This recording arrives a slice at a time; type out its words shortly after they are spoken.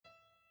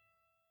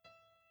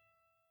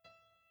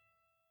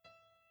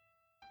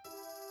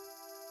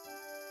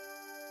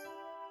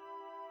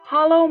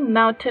Hollow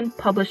Mountain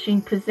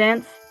Publishing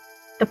presents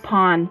The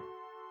Pond,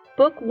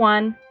 Book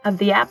 1 of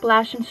the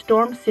Appalachian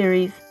Storm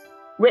series,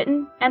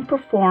 written and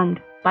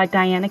performed by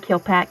Diana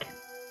Kilpack.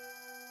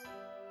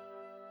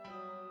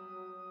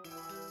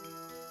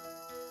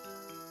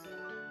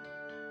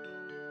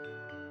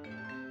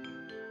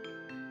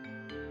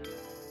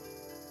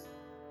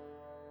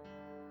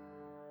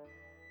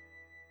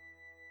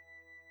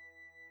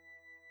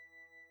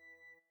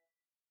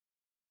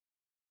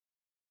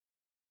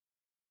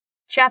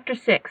 Chapter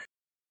 6.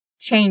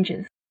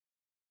 Changes.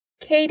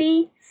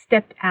 Katie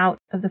stepped out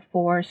of the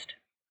forest,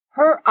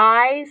 her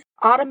eyes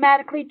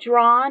automatically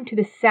drawn to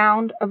the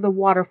sound of the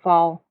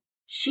waterfall.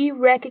 She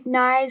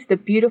recognized the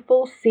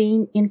beautiful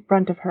scene in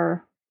front of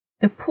her.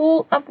 The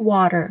pool of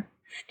water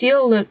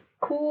still looked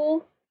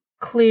cool,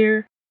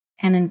 clear,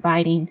 and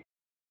inviting.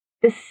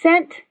 The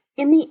scent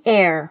in the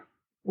air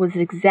was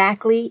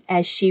exactly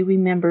as she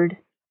remembered.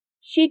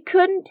 She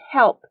couldn't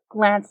help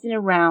glancing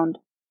around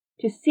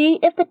to see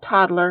if the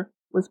toddler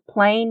was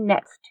playing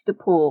next to the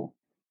pool.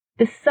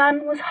 The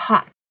sun was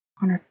hot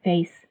on her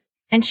face,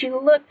 and she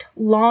looked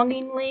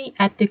longingly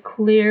at the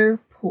clear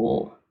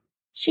pool.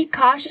 She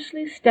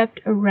cautiously stepped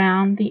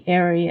around the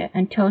area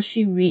until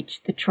she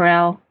reached the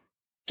trail.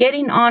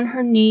 Getting on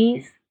her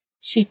knees,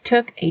 she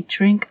took a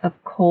drink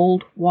of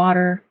cold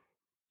water.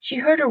 She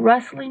heard a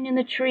rustling in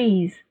the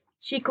trees.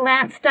 She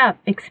glanced up,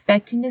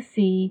 expecting to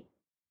see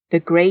the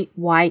great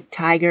white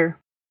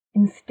tiger.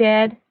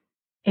 Instead,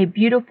 a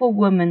beautiful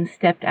woman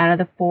stepped out of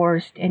the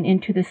forest and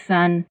into the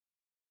sun.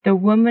 The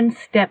woman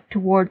stepped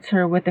towards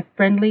her with a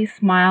friendly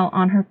smile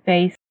on her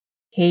face.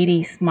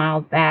 Katie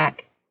smiled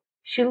back.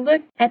 She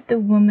looked at the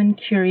woman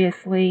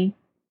curiously.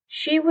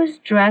 She was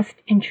dressed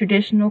in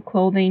traditional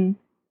clothing,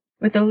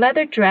 with a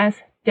leather dress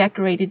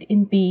decorated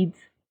in beads.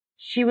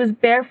 She was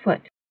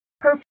barefoot.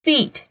 Her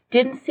feet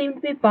didn't seem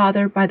to be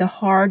bothered by the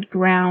hard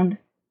ground.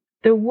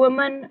 The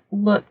woman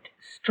looked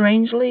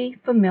strangely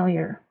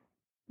familiar.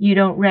 "You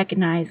don't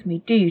recognize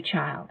me, do you,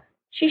 child?"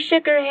 She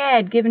shook her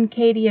head, giving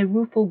Katie a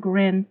rueful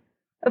grin.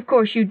 "Of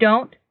course you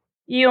don't.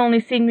 You only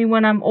seen me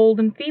when I'm old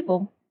and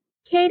feeble."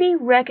 Katie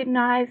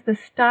recognized the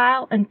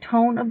style and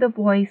tone of the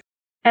voice,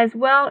 as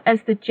well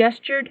as the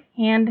gestured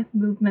hand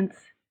movements.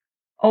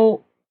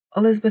 "Oh,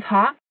 Elizabeth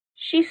Hawk?"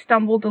 She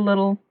stumbled a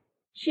little.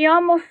 She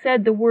almost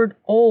said the word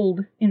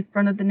old in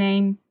front of the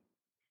name.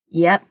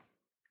 "Yep,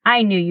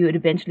 I knew you would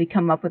eventually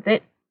come up with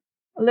it."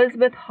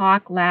 Elizabeth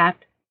Hawk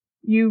laughed.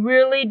 "You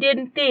really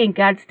didn't think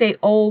I'd stay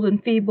old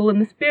and feeble in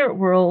the spirit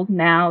world,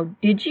 now,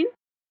 did you?"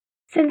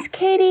 Since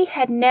Katie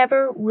had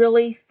never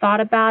really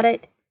thought about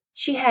it,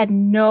 she had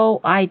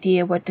no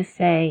idea what to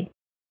say.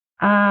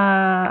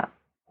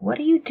 What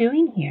are you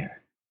doing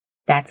here?"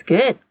 That's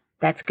good.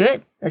 Let's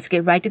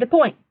get right to the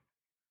point."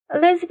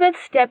 Elizabeth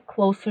stepped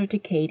closer to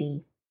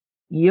Katie.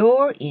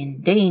 "You're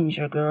in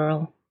danger,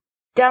 girl."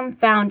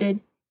 Dumbfounded,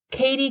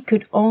 Katie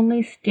could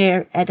only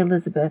stare at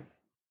Elizabeth.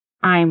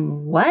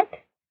 "I'm what?"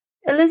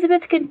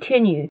 Elizabeth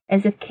continued,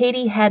 as if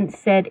Katie hadn't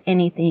said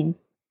anything.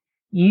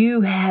 "You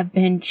have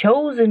been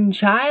chosen,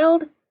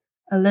 child."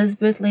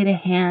 Elizabeth laid a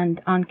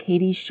hand on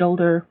Katie's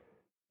shoulder.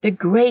 "The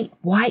great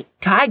white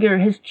tiger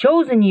has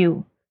chosen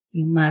you.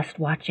 You must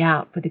watch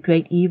out for the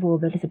great evil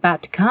that is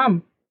about to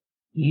come.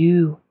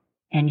 You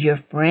and your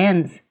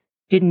friends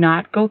did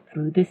not go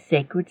through the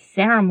sacred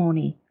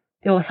ceremony.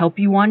 They'll help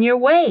you on your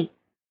way.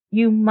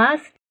 You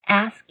must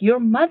ask your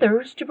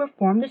mothers to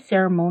perform the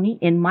ceremony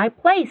in my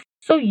place,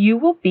 so you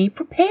will be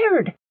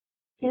prepared."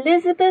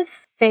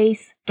 Elizabeth's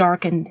face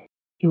darkened.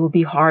 It will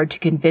be hard to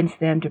convince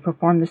them to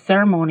perform the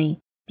ceremony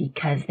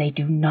because they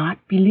do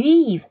not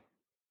believe.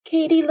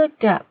 Katie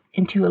looked up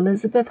into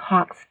Elizabeth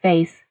Hawk's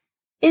face.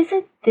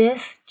 "Isn't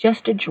this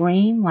just a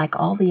dream like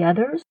all the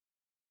others?"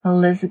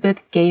 Elizabeth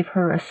gave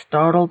her a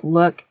startled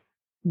look.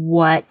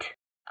 "What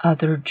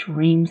other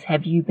dreams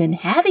have you been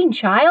having,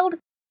 child?"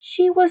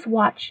 She was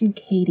watching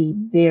Katie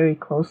very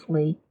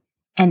closely.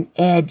 An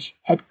edge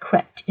had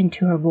crept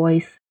into her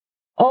voice.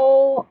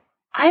 "Oh,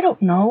 I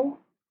don't know."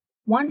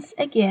 Once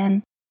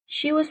again,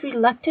 she was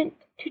reluctant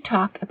to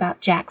talk about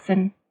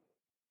Jackson.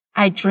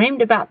 "I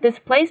dreamed about this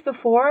place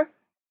before.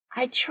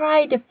 I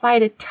tried to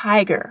fight a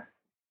tiger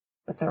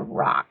with a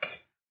rock."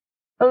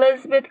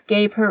 Elizabeth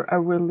gave her a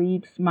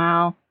relieved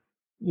smile.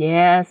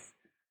 "Yes,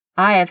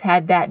 I have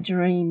had that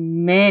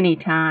dream many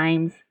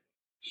times."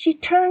 She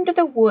turned to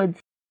the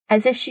woods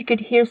as if she could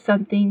hear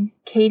something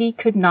Katie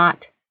could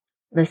not.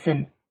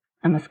 "Listen,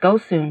 I must go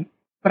soon,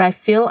 but I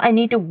feel I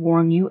need to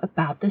warn you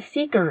about the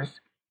Seekers."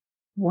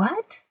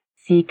 "What?"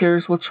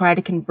 "Seekers will try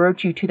to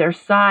convert you to their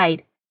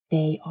side.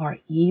 They are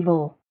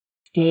evil.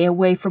 Stay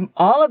away from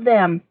all of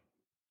them."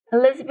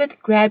 Elizabeth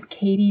grabbed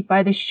Katie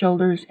by the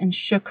shoulders and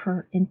shook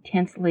her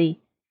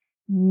intensely.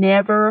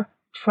 "Never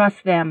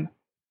trust them.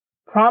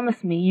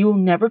 Promise me you'll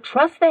never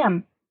trust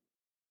them."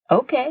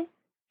 "Okay,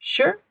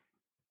 sure,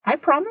 I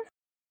promise."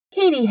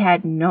 Katie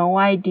had no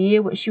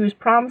idea what she was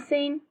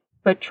promising,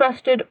 but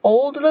trusted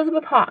old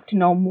Elizabeth Hawk to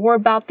know more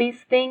about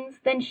these things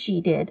than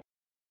she did.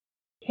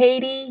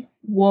 Katie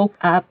woke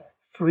up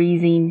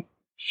freezing.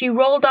 She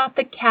rolled off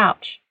the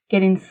couch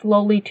getting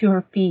slowly to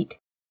her feet.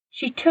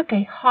 She took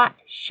a hot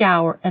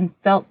shower and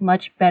felt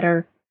much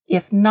better,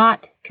 if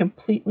not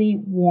completely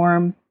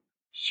warm.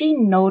 She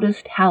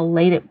noticed how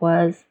late it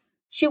was.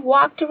 She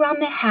walked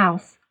around the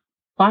house,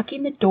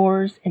 locking the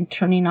doors and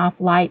turning off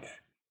lights.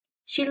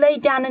 She lay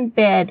down in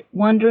bed,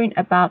 wondering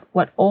about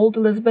what old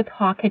Elizabeth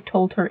Hawk had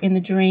told her in the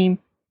dream.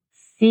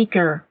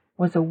 Seeker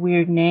was a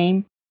weird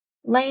name.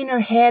 Laying her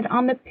head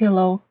on the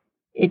pillow,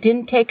 it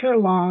didn't take her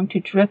long to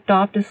drift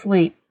off to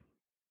sleep.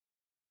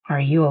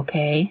 "Are you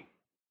okay?"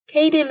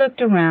 Katy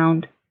looked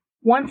around.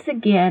 Once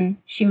again,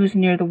 she was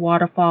near the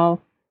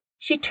waterfall.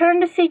 She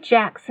turned to see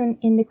Jackson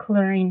in the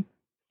clearing,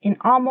 in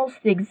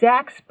almost the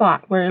exact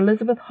spot where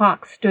Elizabeth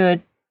Hawk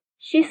stood.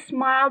 She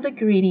smiled a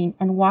greeting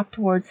and walked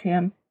towards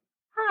him.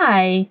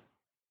 "Hi.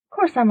 Of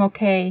course I'm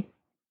okay.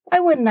 Why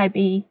wouldn't I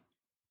be?"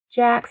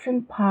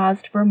 Jackson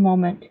paused for a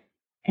moment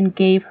and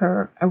gave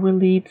her a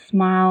relieved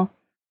smile,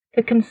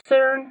 the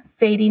concern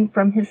fading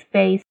from his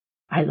face.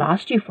 "I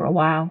lost you for a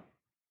while."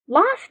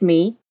 "Lost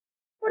me?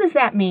 What does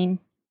that mean?"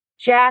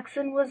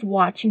 Jackson was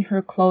watching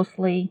her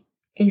closely,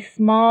 a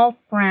small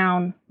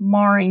frown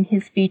marring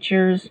his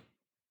features.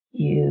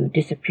 "You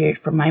disappeared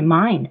from my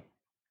mind.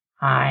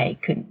 I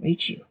couldn't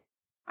reach you."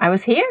 "I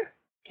was here,"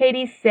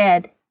 Katy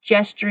said,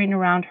 gesturing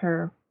around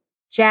her.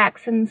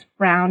 Jackson's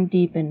frown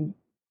deepened.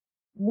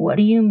 "What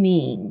do you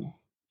mean,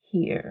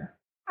 here?"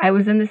 "I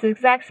was in this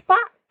exact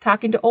spot,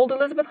 talking to old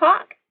Elizabeth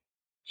Hawk."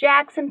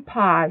 Jackson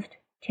paused,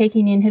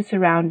 taking in his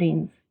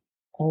surroundings.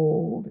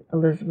 "Old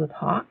Elizabeth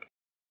Hawk?"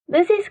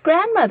 "Lizzie's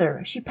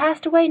grandmother. She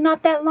passed away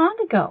not that long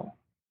ago."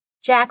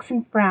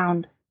 Jackson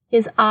frowned.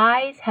 His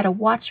eyes had a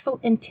watchful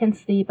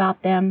intensity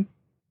about them.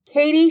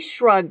 Katy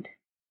shrugged,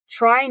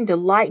 trying to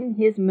lighten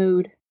his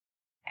mood.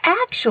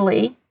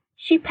 "Actually,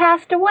 she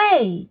passed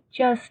away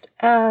just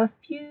a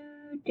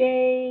few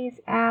days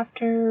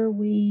after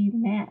we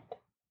met."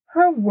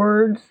 Her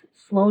words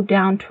slowed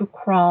down to a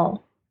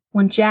crawl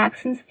when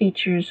Jackson's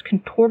features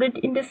contorted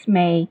in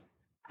dismay,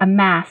 a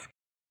mask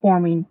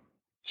forming.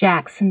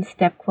 Jackson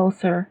stepped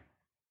closer.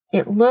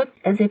 It looked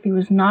as if he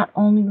was not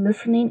only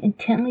listening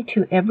intently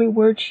to every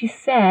word she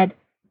said,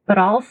 but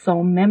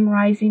also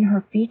memorizing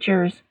her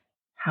features.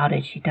 "How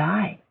did she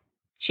die?"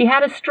 "She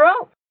had a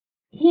stroke."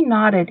 He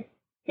nodded,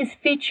 his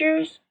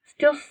features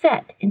still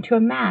set into a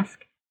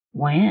mask.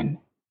 "When?"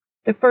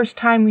 "The first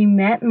time we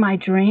met in my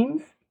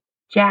dreams."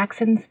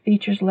 Jackson's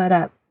features lit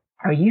up.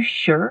 "Are you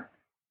sure?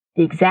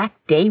 The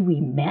exact day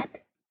we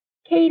met?"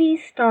 Katy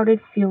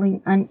started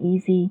feeling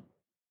uneasy.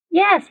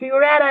 "Yes, we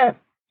were at a—"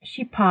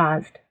 She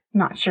paused,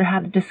 not sure how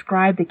to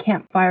describe the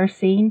campfire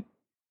scene.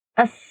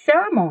 "A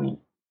ceremony.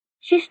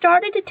 She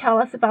started to tell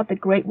us about the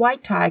great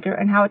white tiger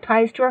and how it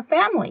ties to our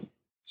family.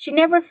 She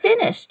never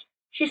finished.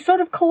 She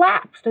sort of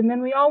collapsed, and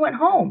then we all went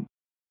home.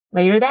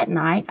 Later that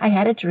night, I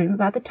had a dream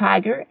about the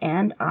tiger,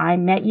 and I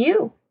met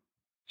you."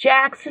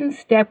 Jackson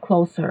stepped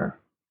closer.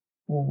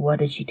 "What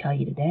did she tell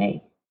you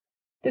today?"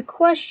 The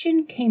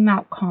question came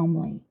out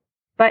calmly,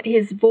 but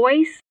his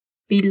voice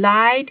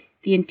belied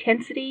the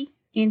intensity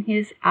in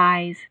his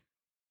eyes.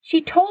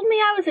 "She told me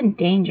I was in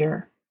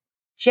danger."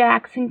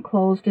 Jackson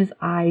closed his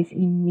eyes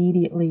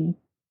immediately,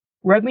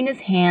 rubbing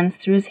his hands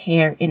through his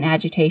hair in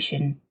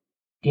agitation.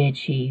 "Did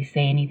she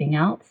say anything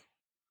else?"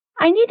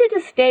 "I needed to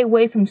stay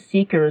away from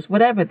seekers,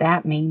 whatever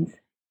that means."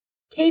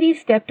 Katy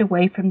stepped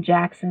away from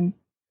Jackson.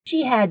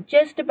 She had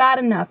just about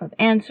enough of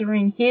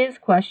answering his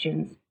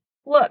questions.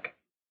 "Look,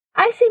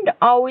 I seem to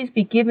always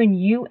be giving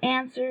you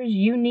answers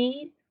you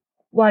need,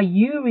 while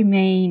you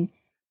remain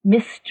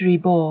mystery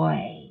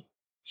boy."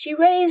 She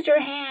raised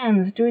her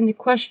hands, doing the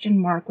question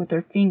mark with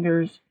her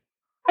fingers.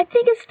 "I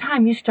think it's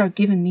time you start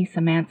giving me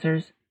some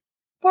answers.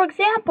 For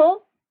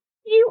example,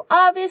 you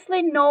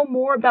obviously know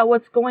more about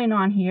what's going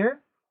on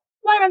here.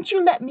 Why don't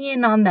you let me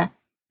in on the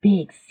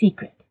big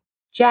secret?"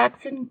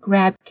 Jackson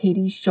grabbed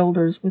Katy's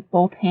shoulders with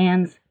both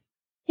hands,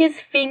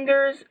 his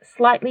fingers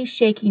slightly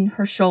shaking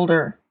her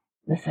shoulder.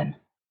 "Listen,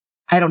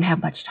 I don't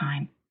have much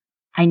time.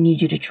 I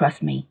need you to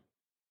trust me.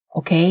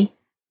 Okay?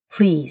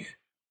 Please,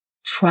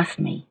 trust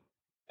me."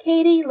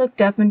 Katy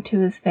looked up into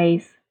his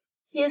face.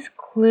 His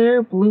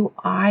clear blue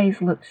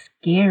eyes looked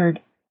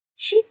scared.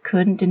 She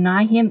couldn't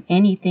deny him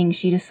anything,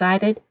 she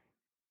decided.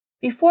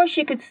 Before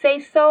she could say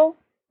so,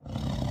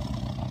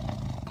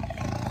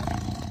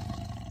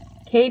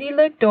 Katy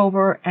looked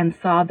over and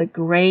saw the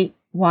great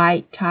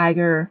white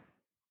tiger.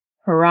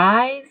 Her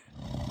eyes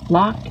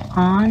locked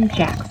on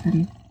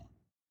Jackson.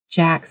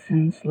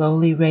 Jackson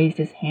slowly raised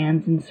his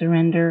hands in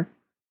surrender.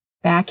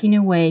 Backing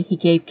away, he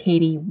gave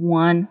Katy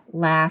one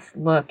last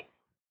look.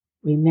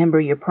 "Remember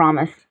your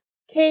promise."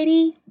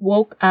 Katy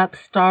woke up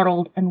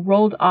startled and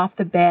rolled off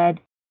the bed.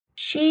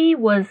 She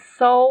was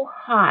so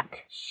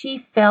hot she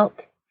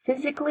felt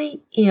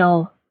physically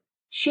ill.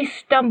 She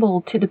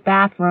stumbled to the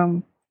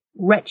bathroom,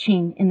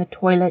 retching in the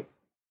toilet.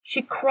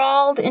 She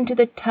crawled into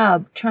the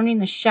tub, turning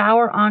the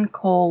shower on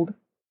cold.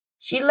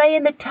 She lay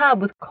in the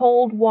tub with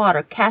cold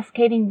water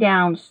cascading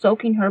down,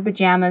 soaking her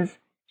pajamas.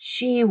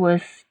 She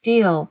was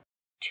still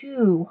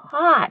too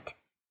hot.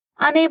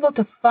 Unable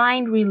to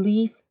find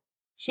relief,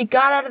 She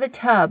got out of the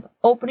tub,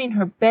 opening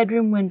her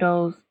bedroom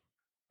windows.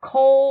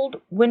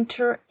 Cold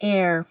winter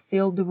air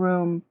filled the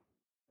room.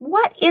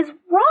 What is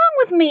wrong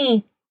with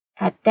me?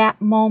 At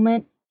that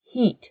moment,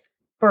 heat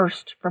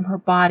burst from her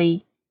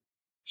body.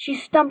 She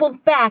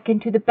stumbled back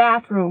into the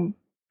bathroom.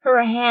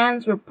 Her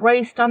hands were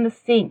braced on the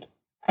sink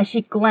as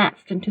she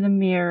glanced into the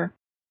mirror.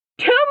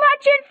 Too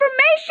much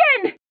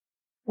information,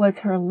 was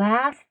her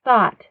last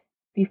thought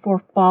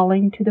before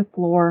falling to the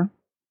floor.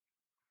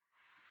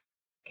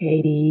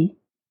 Katie,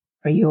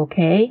 are you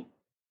okay?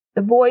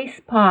 The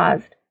voice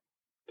paused.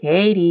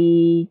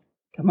 Katie,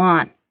 come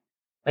on,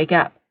 wake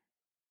up.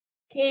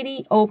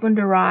 Katie opened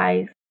her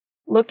eyes,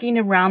 looking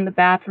around the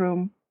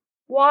bathroom.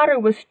 Water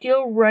was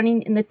still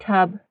running in the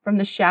tub from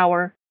the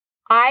shower.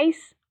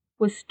 Ice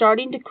was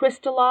starting to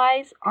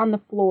crystallize on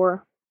the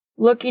floor.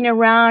 Looking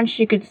around,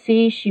 she could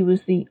see she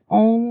was the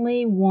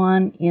only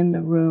one in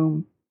the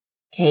room.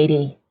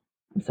 Katie,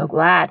 I'm so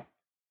glad.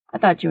 I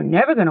thought you were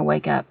never going to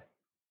wake up.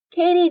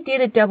 Katie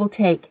did a double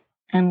take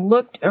and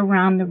looked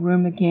around the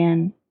room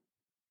again.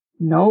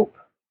 Nope,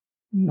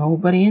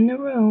 nobody in the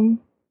room.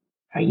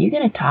 Are you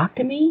going to talk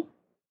to me?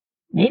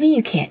 Maybe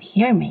you can't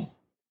hear me.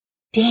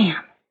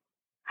 Damn,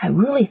 I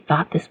really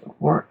thought this would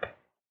work.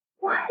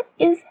 What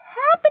is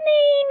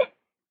happening?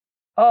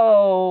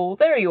 Oh,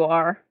 there you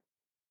are.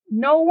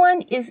 No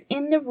one is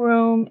in the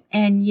room,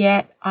 and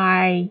yet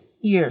I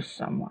hear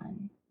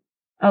someone.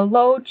 A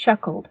low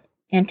chuckle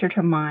entered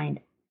her mind.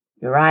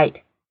 You're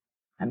right.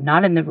 I'm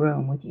not in the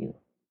room with you.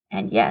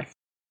 And yes,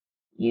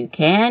 you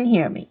can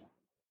hear me.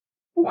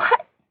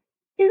 What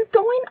is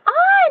going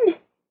on?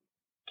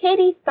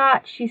 Katie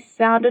thought she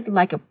sounded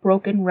like a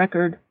broken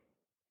record.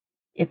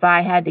 If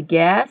I had to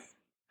guess,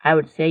 I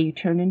would say you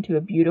turned into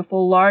a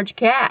beautiful large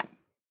cat.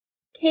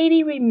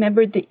 Katie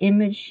remembered the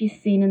image she'd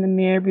seen in the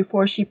mirror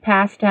before she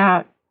passed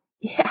out.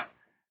 Yeah,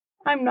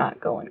 I'm not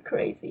going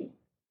crazy.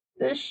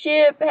 The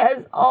ship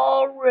has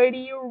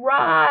already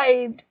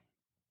arrived.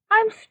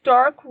 I'm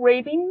stark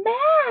raving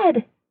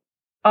mad.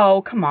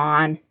 Oh, come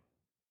on.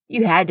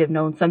 You had to have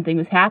known something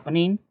was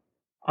happening.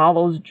 All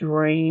those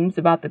dreams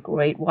about the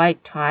great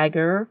white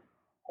tiger,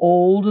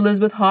 old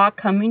Elizabeth Hawk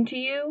coming to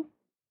you.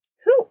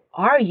 Who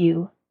are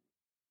you?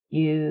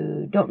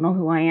 You don't know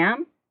who I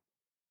am?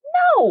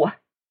 No,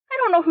 I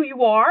don't know who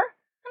you are,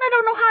 and I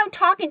don't know how I'm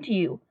talking to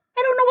you.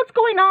 I don't know what's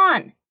going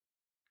on.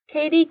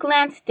 Katie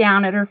glanced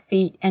down at her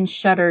feet and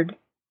shuddered.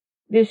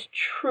 This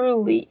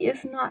truly is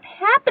not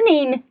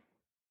happening.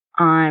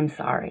 I'm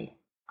sorry.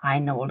 I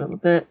know a little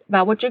bit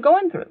about what you're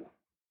going through.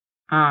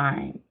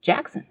 I'm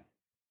Jackson.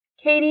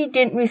 Katie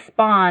didn't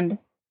respond.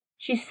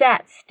 She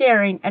sat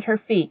staring at her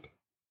feet.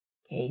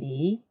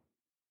 Katie,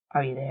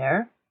 are you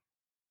there?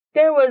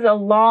 There was a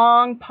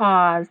long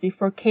pause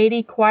before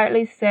Katie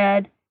quietly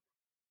said,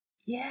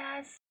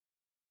 Yes.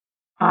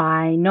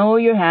 I know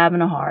you're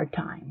having a hard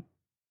time.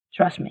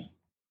 Trust me,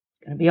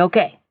 it's going to be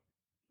okay.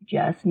 You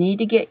just need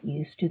to get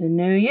used to the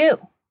new you.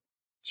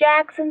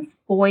 Jackson's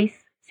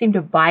voice seemed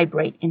to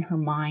vibrate in her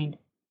mind.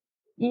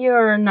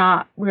 You're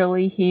not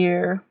really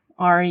here,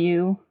 are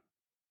you?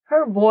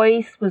 Her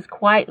voice was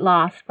quite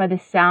lost by the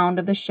sound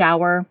of the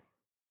shower.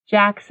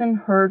 Jackson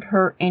heard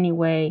her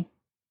anyway.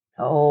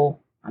 No,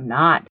 I'm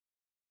not.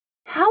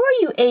 How are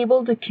you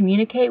able to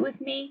communicate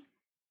with me?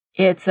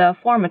 It's a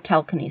form of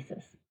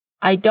telekinesis.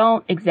 I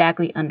don't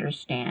exactly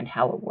understand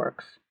how it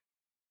works.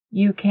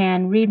 You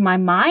can read my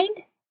mind?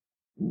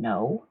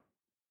 No.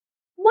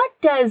 What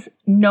does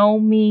no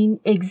mean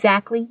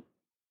exactly?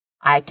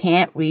 I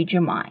can't read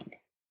your mind.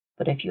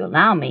 But if you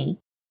allow me,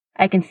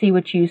 I can see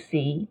what you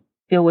see,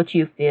 feel what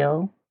you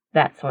feel,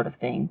 that sort of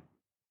thing.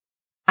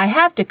 I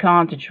have to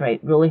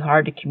concentrate really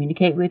hard to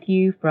communicate with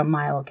you from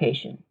my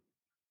location.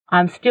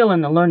 I'm still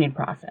in the learning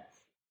process.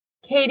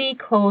 Katie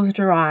closed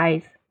her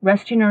eyes,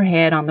 resting her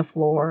head on the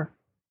floor.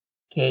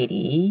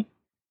 Katie,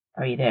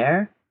 are you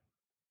there?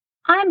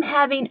 I'm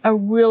having a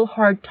real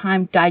hard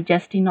time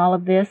digesting all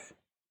of this.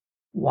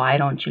 Why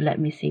don't you let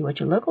me see what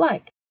you look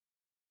like?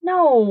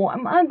 No,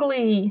 I'm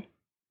ugly.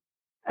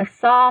 A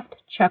soft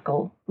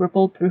chuckle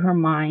rippled through her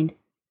mind.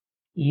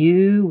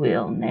 You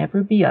will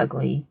never be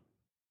ugly.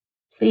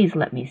 Please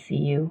let me see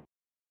you.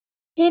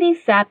 Katie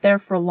sat there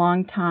for a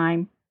long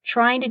time,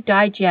 trying to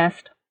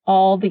digest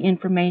all the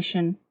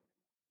information.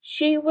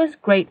 She was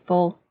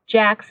grateful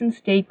Jackson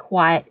stayed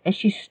quiet as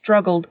she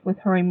struggled with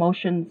her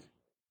emotions.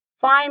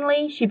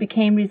 Finally, she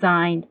became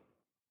resigned.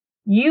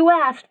 You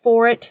asked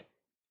for it.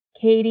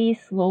 Katie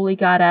slowly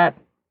got up.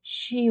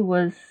 She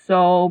was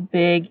so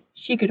big,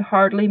 she could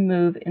hardly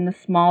move in the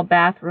small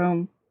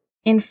bathroom.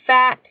 In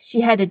fact,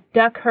 she had to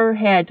duck her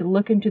head to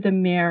look into the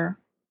mirror.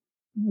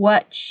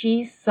 What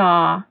she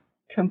saw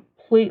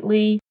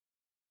completely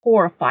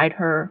horrified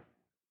her.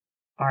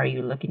 Are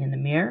you looking in the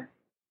mirror?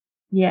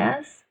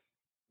 Yes.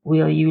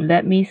 Will you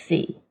let me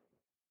see?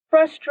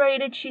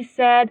 Frustrated, she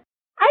said,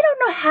 I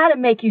don't know how to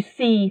make you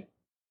see.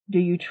 Do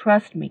you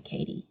trust me,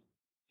 Katie?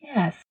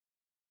 Yes.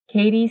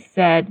 Katie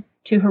said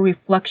to her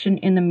reflection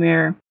in the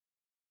mirror,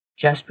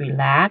 just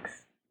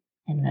relax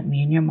and let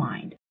me in your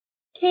mind.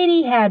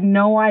 Katie had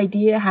no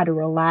idea how to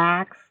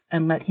relax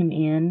and let him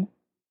in.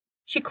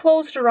 She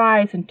closed her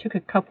eyes and took a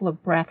couple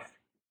of breaths.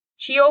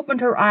 She opened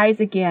her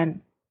eyes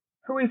again.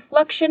 Her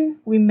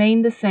reflection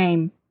remained the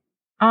same.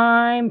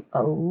 I'm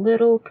a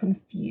little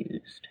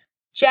confused.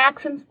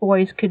 Jackson's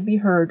voice could be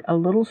heard a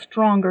little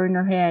stronger in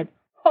her head.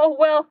 Oh,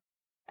 well,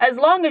 as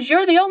long as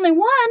you're the only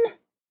one.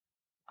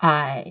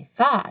 I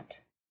thought.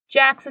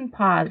 Jackson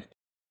paused,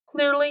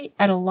 clearly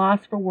at a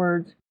loss for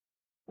words.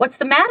 What's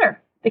the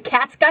matter? The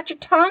cat's got your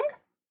tongue?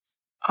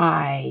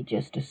 I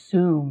just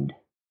assumed.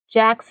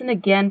 Jackson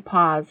again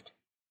paused.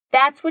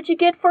 That's what you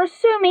get for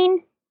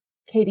assuming,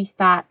 Katy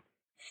thought,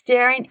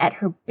 staring at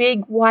her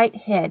big white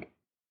head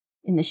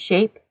in the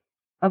shape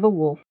of a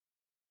wolf.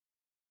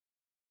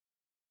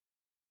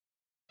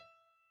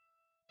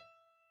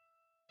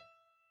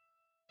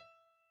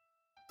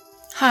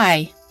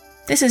 Hi,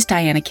 this is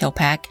Diana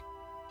Kilpack.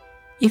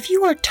 If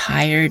you are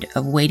tired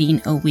of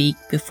waiting a week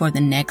before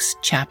the next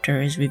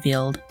chapter is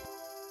revealed,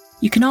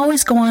 you can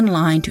always go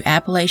online to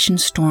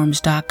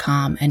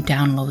AppalachianStorms.com and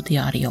download the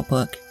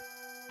audiobook.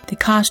 The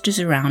cost is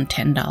around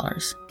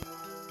 $10.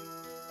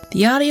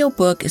 The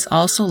audiobook is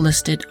also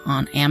listed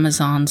on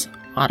Amazon's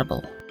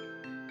Audible.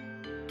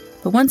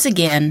 But once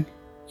again,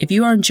 if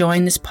you are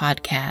enjoying this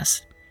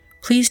podcast,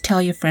 please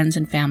tell your friends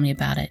and family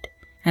about it.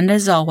 And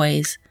as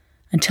always,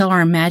 until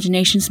our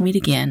imaginations meet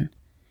again,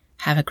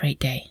 have a great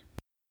day.